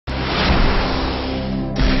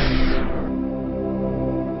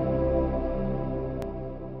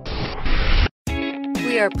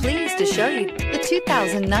We are pleased to show you the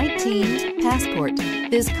 2019 Passport.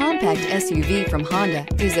 This compact SUV from Honda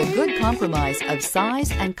is a good compromise of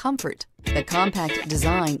size and comfort. The compact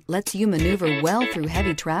design lets you maneuver well through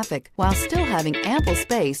heavy traffic while still having ample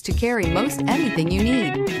space to carry most anything you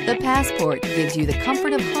need. The Passport gives you the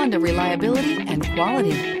comfort of Honda reliability and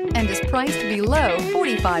quality and is priced below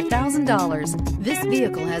 $45,000. This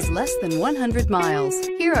vehicle has less than 100 miles.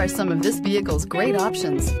 Here are some of this vehicle's great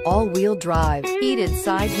options: all-wheel drive, heated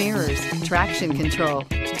side mirrors, traction control,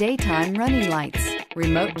 daytime running lights,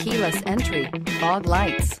 remote keyless entry, fog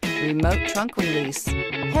lights, remote trunk release,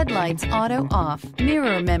 headlights auto off,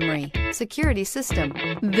 mirror memory, security system.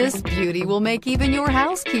 This beauty will make even your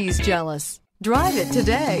house keys jealous. Drive it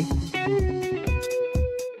today.